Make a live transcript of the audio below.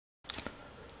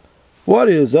What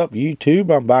is up,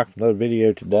 YouTube? I'm back with another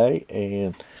video today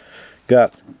and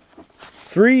got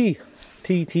 3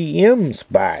 TTMs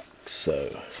back,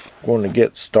 so going to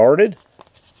get started.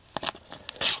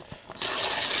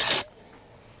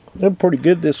 They're pretty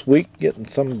good this week, getting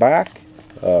some back.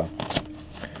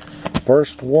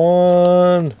 First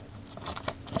one,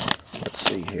 let's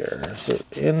see here, is it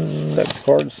index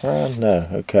card signed? No,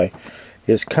 okay.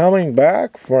 Is coming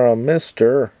back from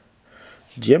Mr.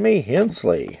 Jimmy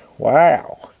Hensley.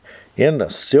 Wow, in the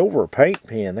silver paint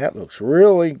pen. That looks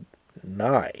really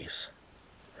nice.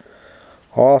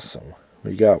 Awesome.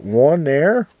 We got one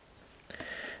there,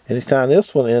 and he signed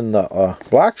this one in the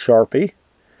black Sharpie,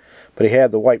 but he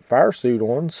had the white fire suit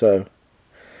on, so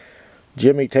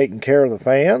Jimmy taking care of the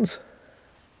fans.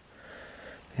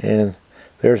 And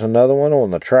there's another one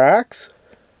on the tracks.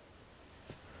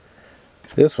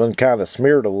 This one kind of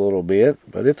smeared a little bit,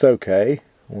 but it's okay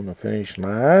on the finish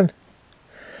line.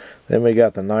 Then we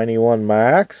got the 91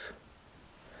 Max,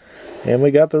 and we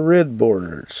got the red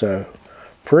border. So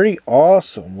pretty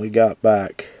awesome. We got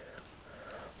back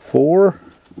 4,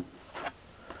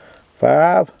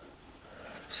 5,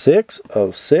 6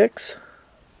 of 6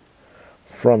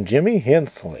 from Jimmy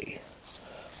Hensley.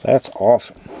 That's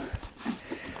awesome.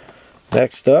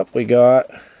 Next up we got,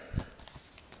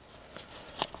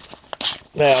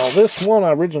 now this one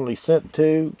I originally sent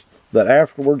to, but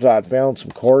afterwards I found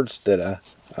some cards that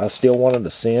I still wanted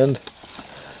to send.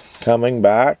 Coming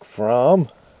back from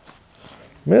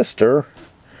Mr.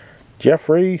 Geoff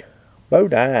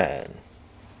Bodine.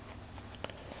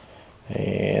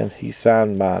 And he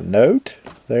signed my note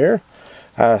there.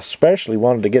 I especially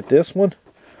wanted to get this one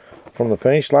from the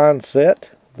finish line set,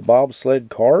 the bobsled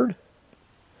card.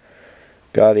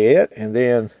 Got it, and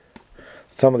then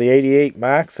some of the 88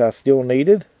 Max I still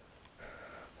needed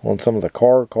on some of the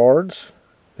car cards.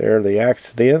 There, the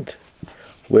accident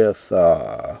with,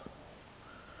 let's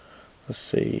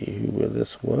see who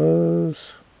this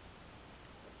was.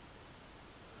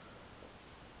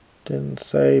 Didn't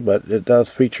say, but it does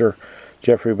feature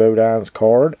Geoff Bodine's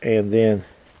card, and then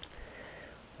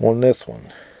on this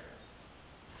one.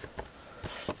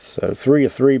 So 3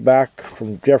 of 3 back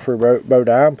from Geoff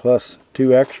Bodine, plus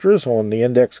 2 extras on the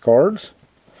index cards.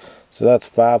 So that's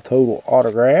 5 total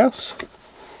autographs.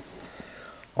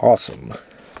 Awesome.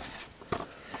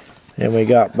 And we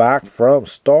got back from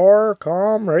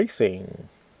Starcom Racing.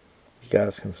 You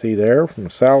guys can see there from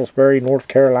Salisbury, North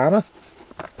Carolina.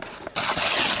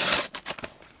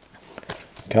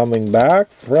 Coming back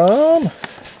from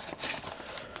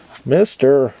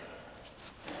Mr.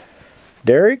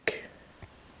 Derrick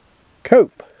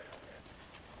Cope.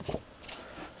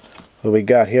 So we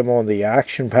got him on the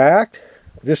action pack.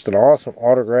 Just an awesome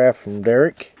autograph from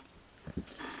Derrick.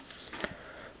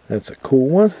 That's a cool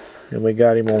one. And we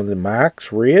got him on the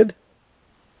Max Red.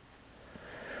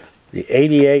 The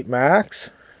 88 Max.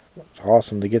 It's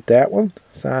awesome to get that one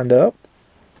signed up.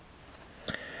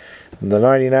 And the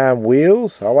 99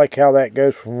 Wheels. I like how that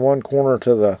goes from one corner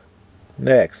to the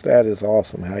next. That is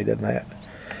awesome how he did that.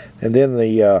 And then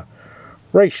the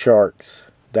Race Sharks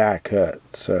die cut.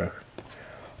 So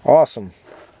awesome.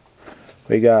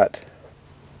 We got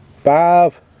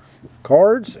 5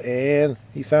 cards, and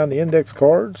he signed the index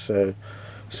cards. So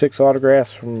 6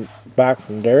 autographs back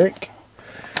from Derrick.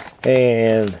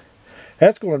 And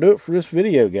that's going to do it for this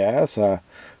video, guys.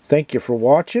 Thank you for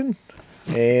watching,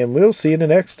 and we'll see you in the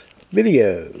next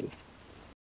video.